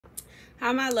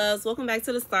Hi my loves, welcome back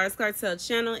to the Starscartel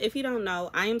channel. If you don't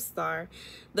know, I am Star.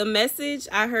 The message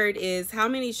I heard is, how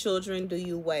many children do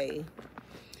you weigh?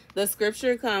 The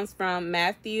scripture comes from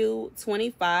Matthew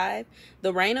 25.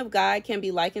 The reign of God can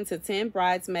be likened to 10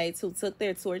 bridesmaids who took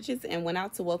their torches and went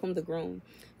out to welcome the groom.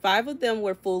 5 of them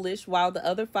were foolish, while the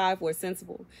other 5 were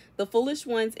sensible. The foolish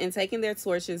ones, in taking their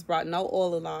torches, brought no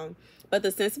oil along, but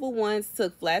the sensible ones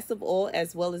took flasks of oil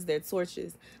as well as their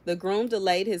torches. The groom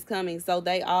delayed his coming, so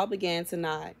they all began to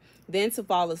nod, then to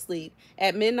fall asleep.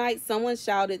 At midnight, someone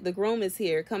shouted, "The groom is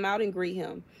here. Come out and greet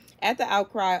him." At the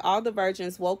outcry, all the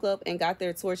virgins woke up and got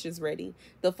their torches ready.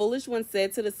 The foolish one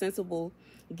said to the sensible,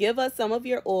 "Give us some of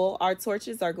your oil, our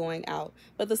torches are going out."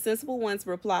 But the sensible ones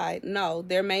replied, "No,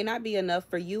 there may not be enough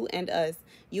for you and us.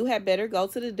 You had better go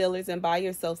to the dealers and buy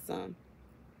yourself some."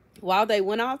 While they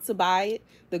went out to buy it,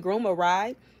 the groom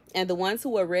arrived, and the ones who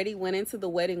were ready went into the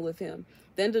wedding with him.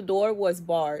 Then the door was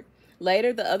barred.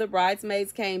 Later, the other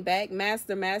bridesmaids came back.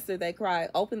 "Master, master," they cried,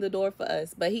 "open the door for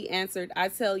us." But he answered, "I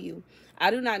tell you,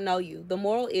 I do not know you." The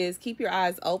moral is, keep your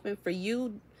eyes open, for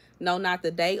you know not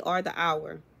the day or the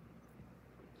hour.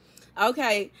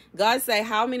 Okay, God say,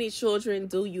 how many children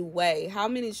do you weigh? How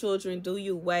many children do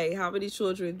you weigh? How many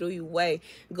children do you weigh?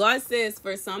 God says,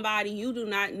 for somebody, you do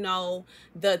not know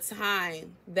the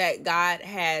time that God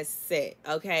has set,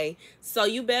 okay? So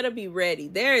you better be ready.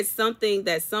 There is something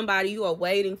that somebody, you are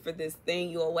waiting for this thing.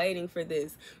 You are waiting for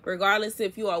this. Regardless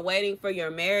if you are waiting for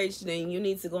your marriage, then you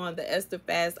need to go on the Esther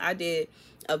fast. I did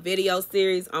a video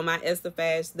series on my Esther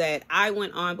fast that I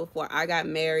went on before I got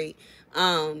married.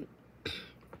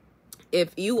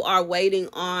 If you are waiting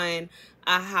on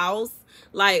a house,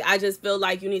 like, I just feel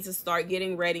like you need to start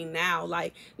getting ready now.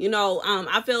 Like, you know,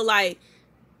 I feel like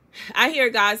I hear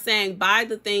God saying, buy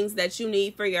the things that you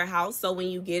need for your house, so when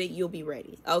you get it, you'll be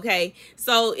ready. Okay,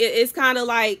 so it's kind of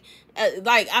like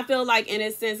I feel like, in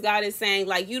a sense, God is saying,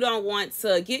 like, you don't want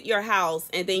to get your house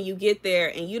and then you get there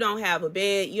and you don't have a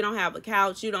bed, you don't have a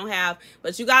couch,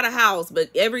 but you got a house, but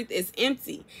everything's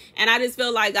empty. And I just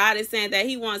feel like God is saying that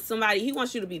he wants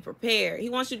you to be prepared. He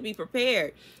wants you to be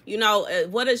prepared. You know,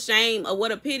 what a shame or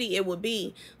what a pity it would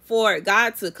be for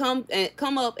God to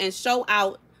come up and show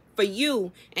out for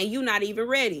you and you not even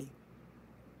ready.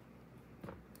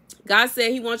 God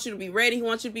said he wants you to be ready. He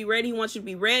wants you to be ready. He wants you to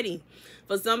be ready.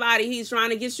 For somebody, he's trying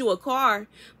to get you a car,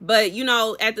 but, you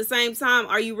know, at the same time,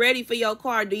 are you ready for your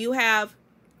car?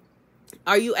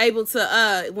 Are you able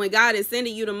to, when God is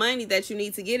sending you the money that you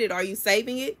need to get it, are you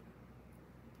saving it?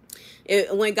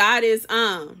 When God is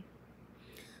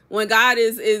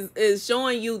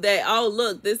showing you that, oh,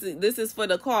 look, this is for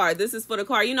the car. This is for the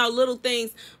car. You know, little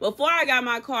things. Before I got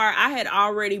my car, I had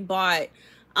already bought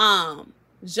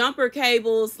jumper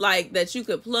cables, like, that you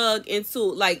could plug into,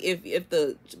 like, if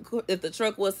the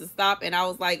truck was to stop and I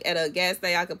was like at a gas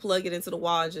station, I could plug it into the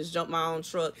wall and just jump my own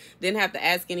truck. Didn't have to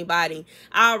ask anybody.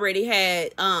 I already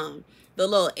had the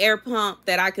little air pump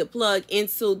that I could plug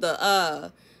into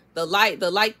the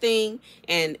light thing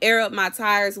and air up my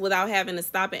tires without having to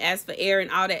stop and ask for air and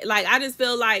all that. Like, I just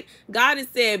feel like God has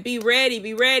said, be ready,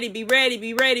 be ready, be ready,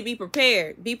 be ready, be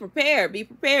prepared, be prepared, be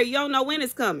prepared. You don't know when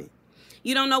it's coming.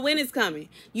 You don't know when it's coming.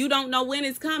 You don't know when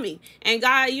it's coming. And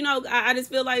God, you know, I just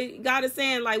feel like God is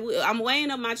saying, like, I'm weighing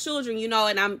up my children, you know,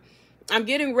 and I'm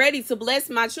getting ready to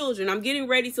bless my children. I'm getting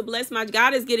ready to bless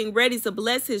God is getting ready to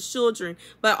bless his children.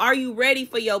 But are you ready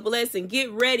for your blessing?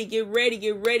 Get ready, get ready,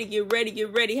 get ready, get ready,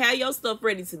 get ready. Have your stuff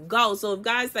ready to go. So if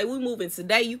God say we're moving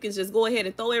today, you can just go ahead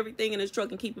and throw everything in his truck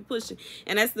and keep it pushing.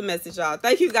 And that's the message, y'all.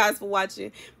 Thank you guys for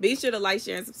watching. Be sure to like,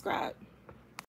 share, and subscribe.